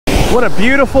What a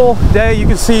beautiful day. You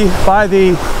can see by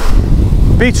the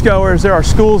beachgoers there are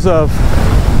schools of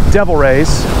devil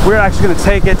rays. We're actually going to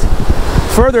take it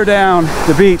further down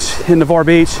the beach in Navarre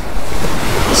Beach.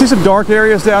 See some dark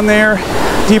areas down there,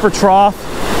 deeper trough.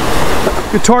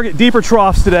 You target deeper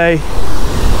troughs today.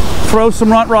 Throw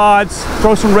some runt rods,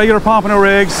 throw some regular pompano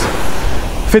rigs,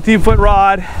 15-foot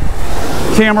rod,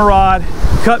 camera rod,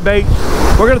 cut bait.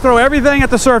 We're going to throw everything at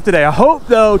the surf today. I hope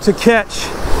though to catch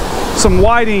some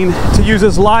whiting to use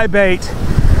as live bait,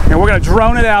 and we're going to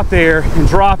drone it out there and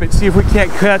drop it, see if we can't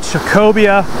catch a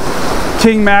cobia,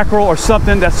 king mackerel, or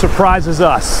something that surprises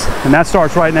us. And that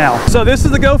starts right now. So this is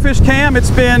the GoFish Cam.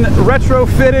 It's been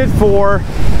retrofitted for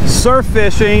surf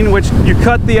fishing, which you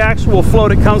cut the actual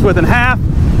float it comes with in half,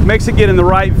 makes it get in the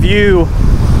right view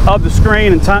of the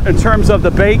screen in terms of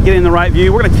the bait getting in the right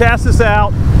view. We're going to cast this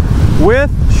out with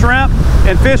shrimp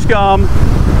and fish gum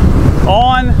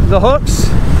on the hooks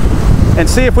and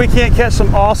see if we can't catch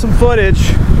some awesome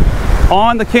footage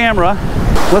on the camera.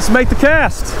 Let's make the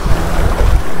cast.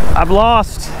 I've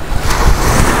lost,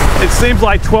 it seems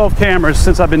like 12 cameras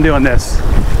since I've been doing this.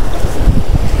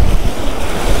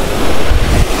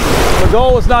 The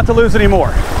goal is not to lose any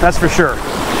more, that's for sure.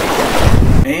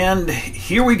 And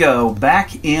here we go,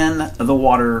 back in the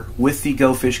water with the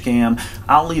GoFish Cam.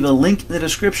 I'll leave a link in the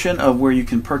description of where you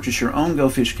can purchase your own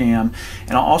GoFish Cam,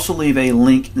 and I'll also leave a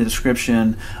link in the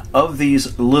description of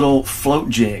these little float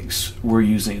jigs we're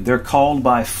using. They're called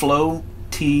by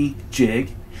FloTJigs,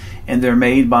 and they're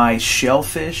made by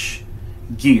Shellfish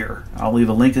Gear. I'll leave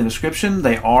a link in the description.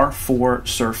 They are for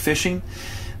surf fishing.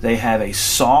 They have a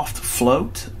soft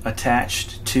float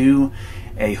attached to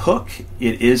a hook.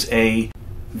 It is a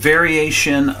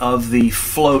variation of the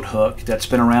float hook that's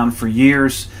been around for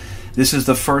years. This is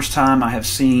the first time I have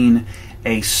seen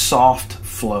a soft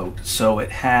float, so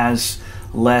it has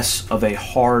less of a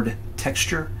hard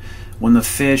texture. When the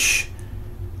fish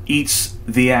eats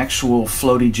the actual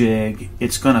floaty jig,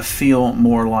 it's going to feel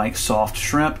more like soft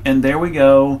shrimp. And there we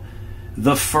go.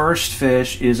 The first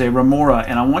fish is a remora,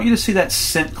 and I want you to see that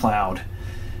scent cloud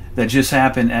that just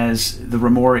happened as the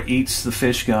remora eats the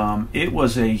fish gum. It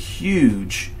was a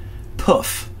huge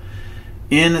poof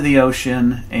in the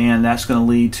ocean, and that's going to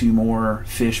lead to more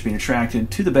fish being attracted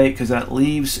to the bait because that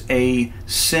leaves a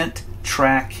scent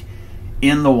track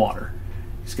in the water.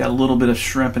 It's got a little bit of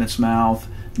shrimp in its mouth.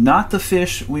 Not the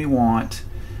fish we want,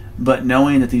 but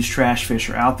knowing that these trash fish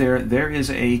are out there. There is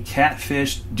a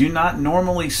catfish. Do not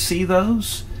normally see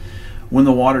those when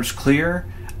the water's clear.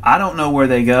 I don't know where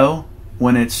they go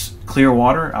when it's clear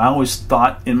water. I always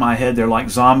thought in my head they're like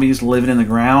zombies living in the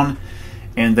ground,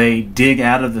 and they dig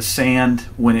out of the sand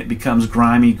when it becomes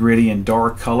grimy, gritty, and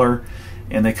dark color,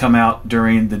 and they come out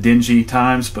during the dingy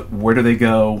times. But where do they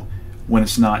go when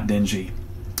it's not dingy?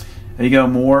 There you go,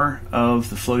 more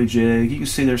of the floaty jig. You can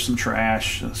see there's some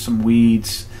trash, some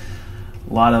weeds,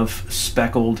 a lot of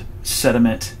speckled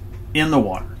sediment in the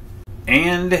water.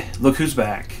 And look who's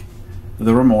back,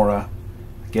 the remora.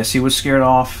 I guess he was scared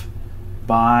off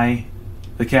by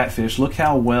the catfish. Look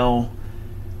how well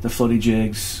the floaty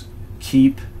jigs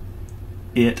keep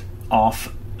it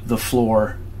off the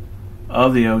floor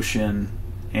of the ocean,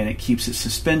 and it keeps it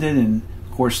suspended, and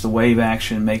of course the wave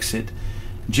action makes it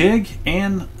jig,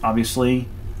 and obviously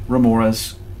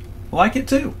remoras like it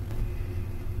too.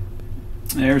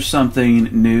 There's something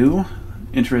new,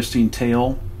 interesting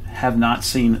tail. Have not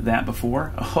seen that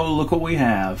before. Oh, look what we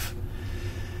have.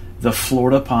 The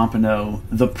Florida Pompano,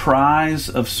 the prize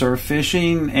of surf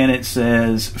fishing, and it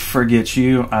says, forget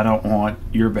you, I don't want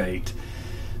your bait.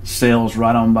 Sails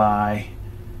right on by.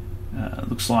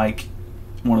 Looks like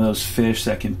one of those fish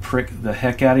that can prick the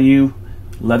heck out of you.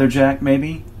 Leatherjack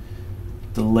maybe.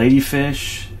 The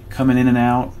ladyfish coming in and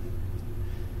out.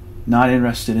 Not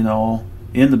interested at all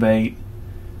in the bait.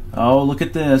 Oh, look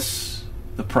at this.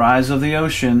 The prize of the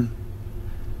ocean.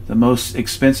 The most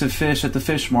expensive fish at the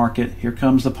fish market. Here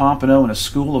comes the pompano in a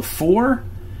school of 4.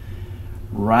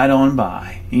 Right on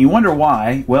by. And you wonder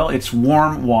why. Well, it's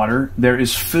warm water. There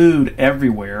is food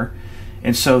everywhere.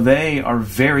 And so they are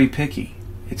very picky.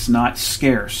 It's not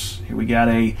scarce. Here we got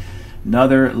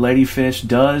another ladyfish.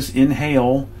 Does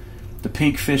inhale the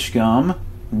pink fish gum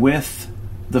with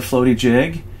the floaty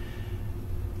jig.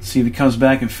 See if he comes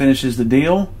back and finishes the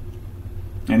deal.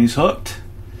 And he's hooked.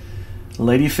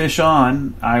 Ladyfish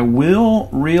on. I will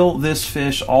reel this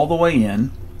fish all the way in,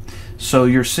 so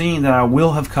you're seeing that I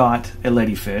will have caught a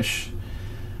ladyfish.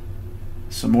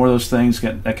 Some more of those things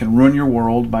that can ruin your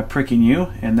world by pricking you,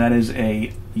 and that is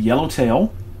a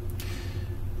yellowtail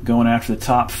going after the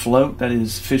top float. That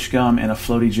is fish gum and a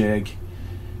floaty jig.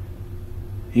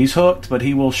 He's hooked, but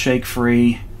he will shake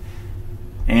free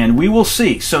and we will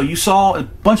see. So you saw a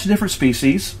bunch of different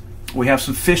species. We have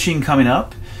some fishing coming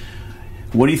up.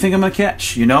 What do you think I'm going to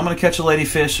catch? You know I'm going to catch a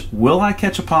ladyfish. Will I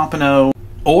catch a pompano?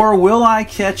 Or will I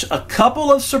catch a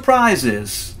couple of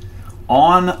surprises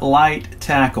on light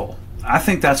tackle? I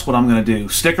think that's what I'm going to do.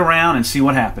 Stick around and see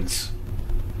what happens.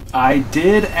 I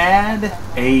did add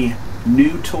a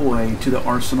new toy to the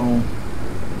arsenal,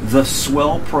 the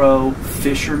Swell Pro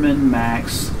Fisherman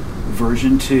Max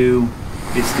version 2.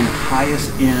 It's the highest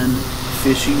end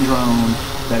fishing drone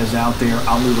that is out there.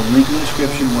 I'll leave a link in the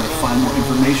description where to find more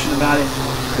information about it.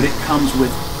 But it comes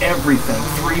with everything: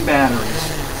 3 batteries,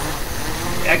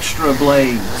 extra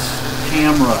blades,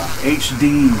 camera,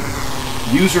 HD,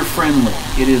 user-friendly.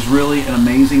 It is really an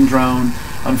amazing drone.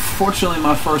 Unfortunately,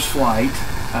 my first flight,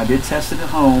 I did test it at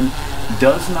home,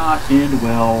 does not end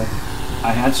well.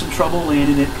 I had some trouble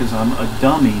landing it because I'm a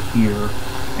dummy here.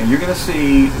 And you're going to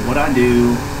see what I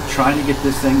do trying to get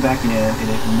this thing back in, and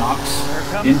it knocks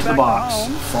into the box,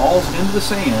 falls into the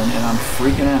sand, and I'm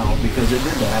freaking out because it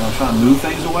did that. I'm trying to move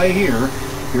things away here.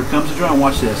 Here comes the drone.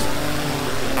 Watch this.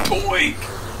 Boink!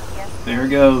 There it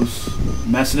goes.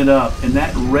 Messing it up. And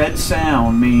that red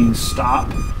sound means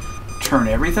stop, turn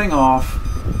everything off,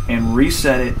 and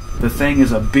reset it. The thing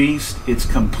is a beast. It's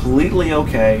completely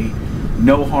okay.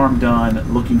 No harm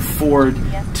done. Looking forward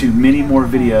to many more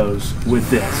videos with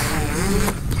this.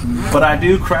 But I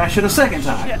do crash it a second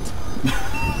time.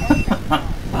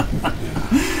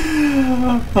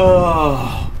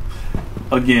 Oh.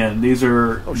 Again, these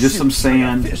are just some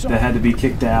sand that had to be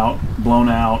kicked out, blown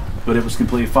out, but it was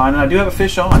completely fine. And I do have a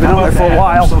fish on. I've been on there for a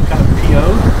while. I'm still kind of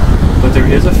PO'd, but there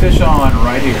is a fish on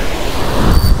right here.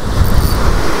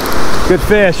 Good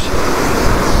fish.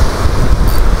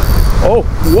 Oh,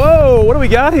 whoa, what do we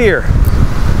got here?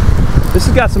 This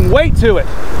has got some weight to it.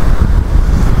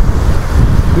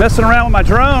 Messing around with my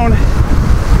drone,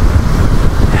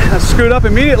 I screwed up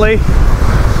immediately.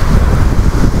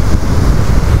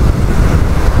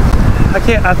 I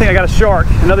think I got a shark,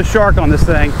 another shark on this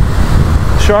thing.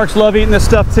 Sharks love eating this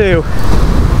stuff too.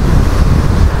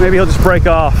 Maybe he'll just break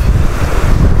off.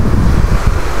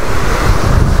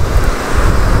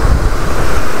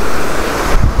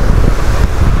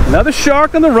 Another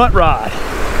shark on the runt rod.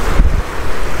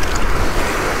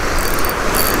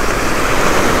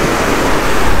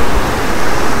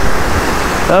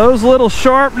 Those little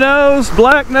sharp nose,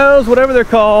 black nose, whatever they're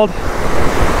called. All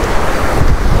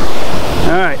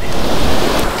right.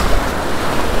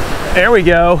 There we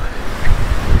go.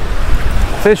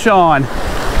 Fish on.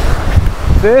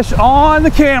 Fish on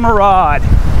the camera rod.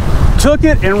 Took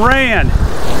it and ran.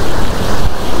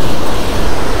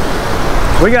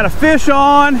 We got a fish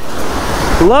on.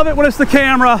 Love it when it's the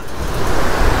camera.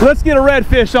 Let's get a red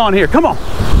fish on here. Come on.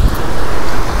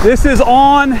 This is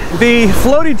on the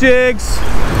FloTJigs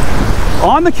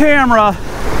on the camera.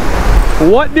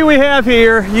 What do we have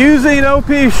here? Using OP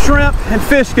shrimp and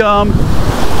fish gum.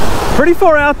 Pretty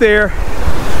far out there.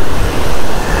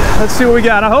 Let's see what we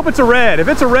got. I hope it's a red. If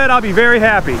it's a red, I'll be very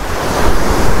happy.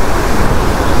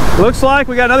 Looks like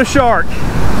we got another shark.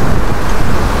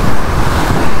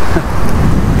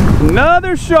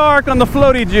 Another shark on the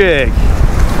FloTJig.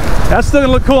 That's still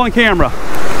gonna look cool on camera.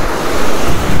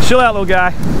 Chill out, little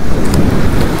guy.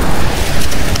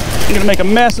 I'm gonna make a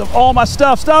mess of all my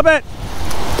stuff. Stop it!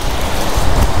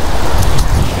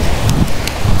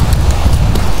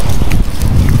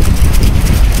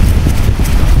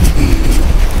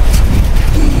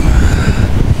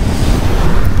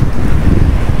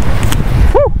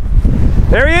 Woo!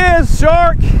 There he is,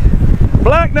 shark.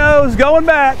 Black nose going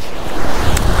back.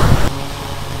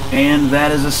 And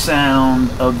that is a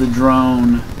sound of the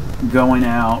drone going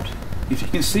out. If you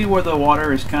can see where the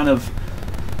water is kind of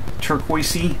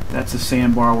turquoisey, that's a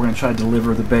sandbar. We're going to try to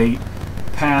deliver the bait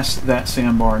past that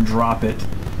sandbar and drop it.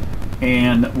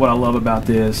 And what I love about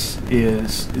this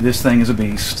is this thing is a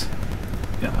beast.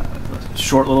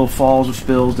 Short little falls or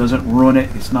spills doesn't ruin it.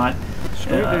 It's not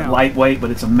lightweight, but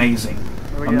it's amazing.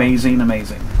 Amazing,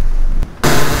 amazing.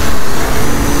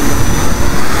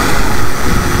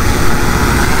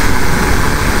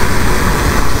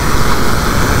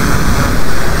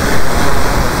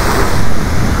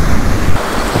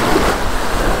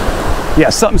 Yeah,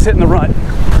 something's hitting the runt.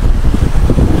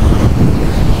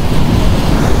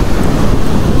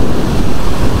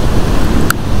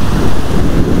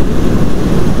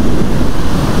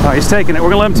 All right, he's taking it. We're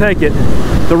gonna let him take it.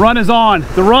 The runt is on.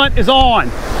 The runt is on.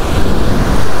 And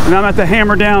I'm gonna have to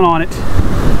hammer down on it.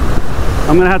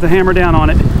 I'm gonna have to hammer down on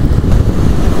it.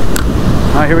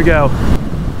 All right, here we go.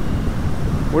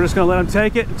 We're just gonna let him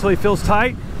take it until he feels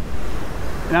tight.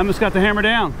 And I'm just got to hammer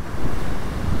down.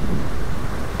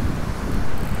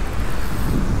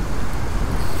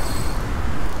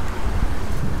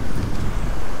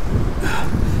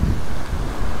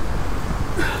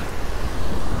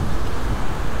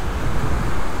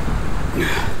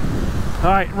 All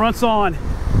right, runts on.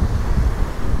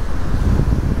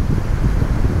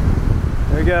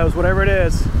 There he goes, whatever it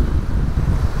is.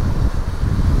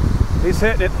 He's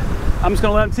hitting it. I'm just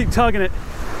gonna let him keep tugging it.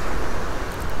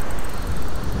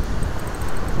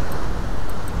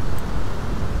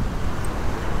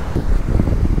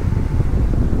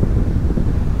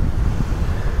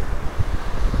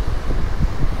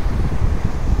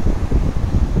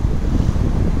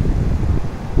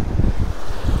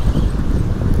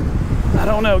 I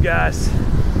don't know, guys.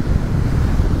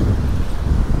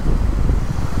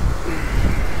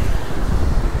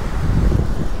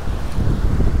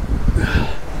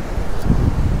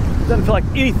 Doesn't feel like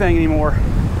anything anymore.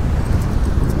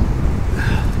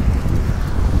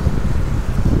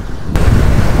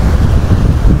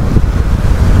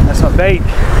 That's my bait.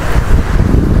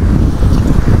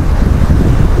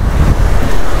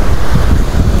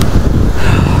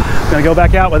 Gonna go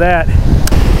back out with that.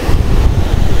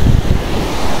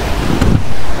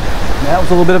 That was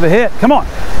a little bit of a hit. Come on.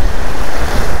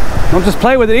 Don't just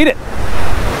play with it, eat it.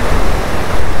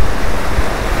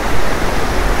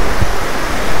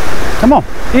 Come on,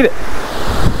 eat it.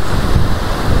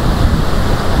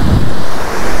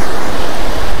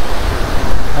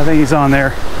 I think he's on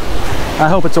there. I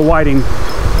hope it's a whiting.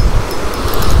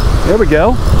 There we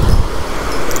go.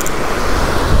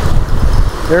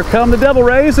 There come the devil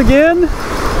rays again.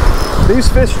 This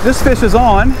fish is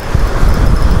on.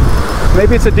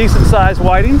 Maybe it's a decent sized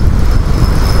whiting.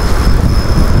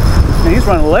 And he's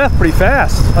running left pretty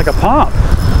fast, like a pomp.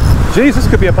 Geez, this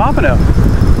could be a pompano.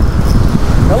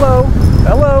 Hello,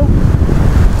 hello.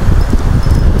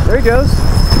 There he goes.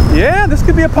 Yeah, this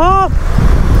could be a pomp.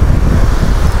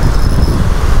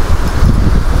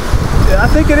 Yeah, I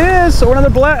think it is. Or another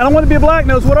black. I don't want to be a black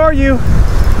nose. What are you?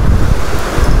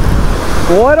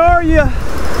 What are you?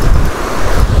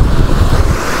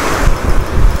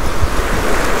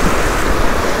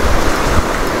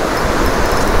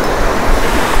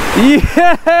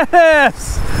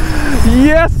 Yes!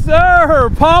 Yes, sir!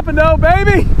 Pompano,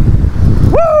 baby!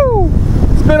 Woo!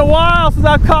 It's been a while since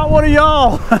I've caught one of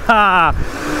y'all.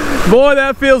 Boy,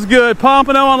 that feels good.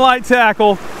 Pompano on light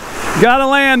tackle. Gotta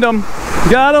land them.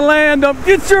 Gotta land them.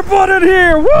 Get your butt in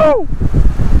here! Woo!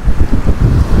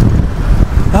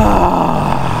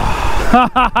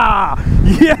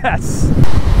 Yes!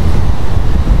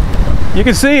 You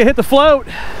can see it hit the float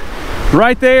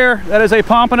right there. That is a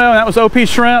pompano. That was OP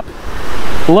shrimp.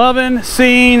 Loving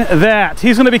seeing that.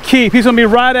 He's going to be keep. He's going to be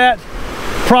right at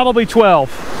probably 12.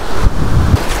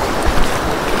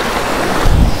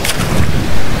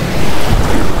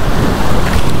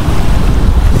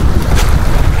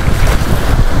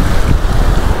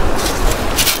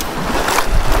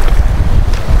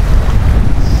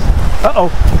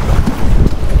 Uh-oh.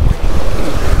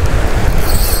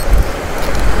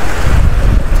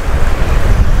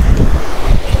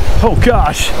 Oh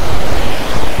gosh.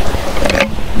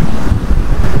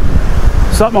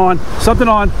 Something on. Something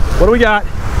on. What do we got?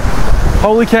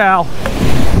 Holy cow.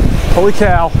 Holy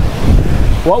cow.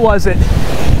 What was it?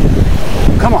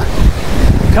 Come on.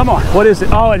 Come on. What is it?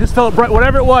 Oh, it just fell.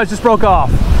 Whatever it was just broke off.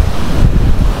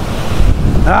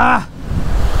 Ah.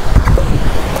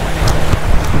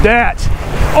 That.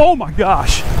 Oh my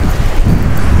gosh.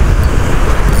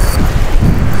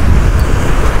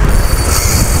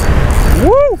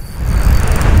 Woo!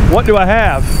 What do I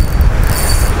have?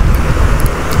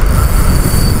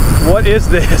 What is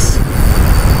this?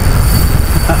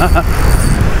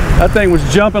 That thing was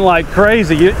jumping like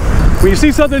crazy. When you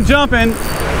see something jumping,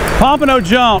 pompano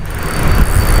jump.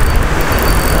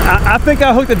 I think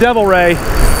I hooked the devil ray.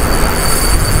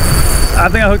 I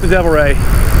think I hooked the devil ray.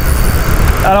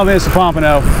 I don't think it's a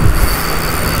pompano.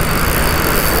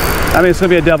 I mean, it's gonna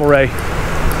be a devil ray.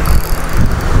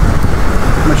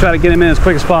 I'm gonna try to get him in as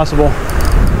quick as possible.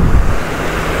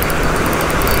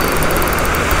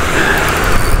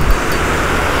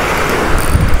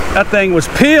 That thing was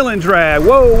peel and drag.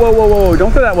 Whoa, whoa, whoa, whoa.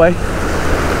 Don't go that way.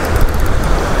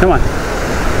 Come on.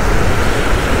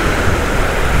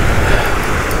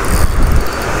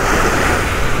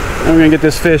 And we're gonna get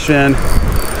this fish in.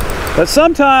 But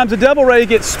sometimes the devil ray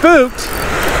gets spooked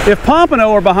if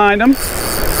pompano are behind him.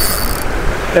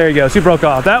 There he goes. He broke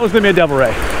off. That was gonna be a devil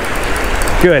ray.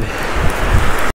 Good.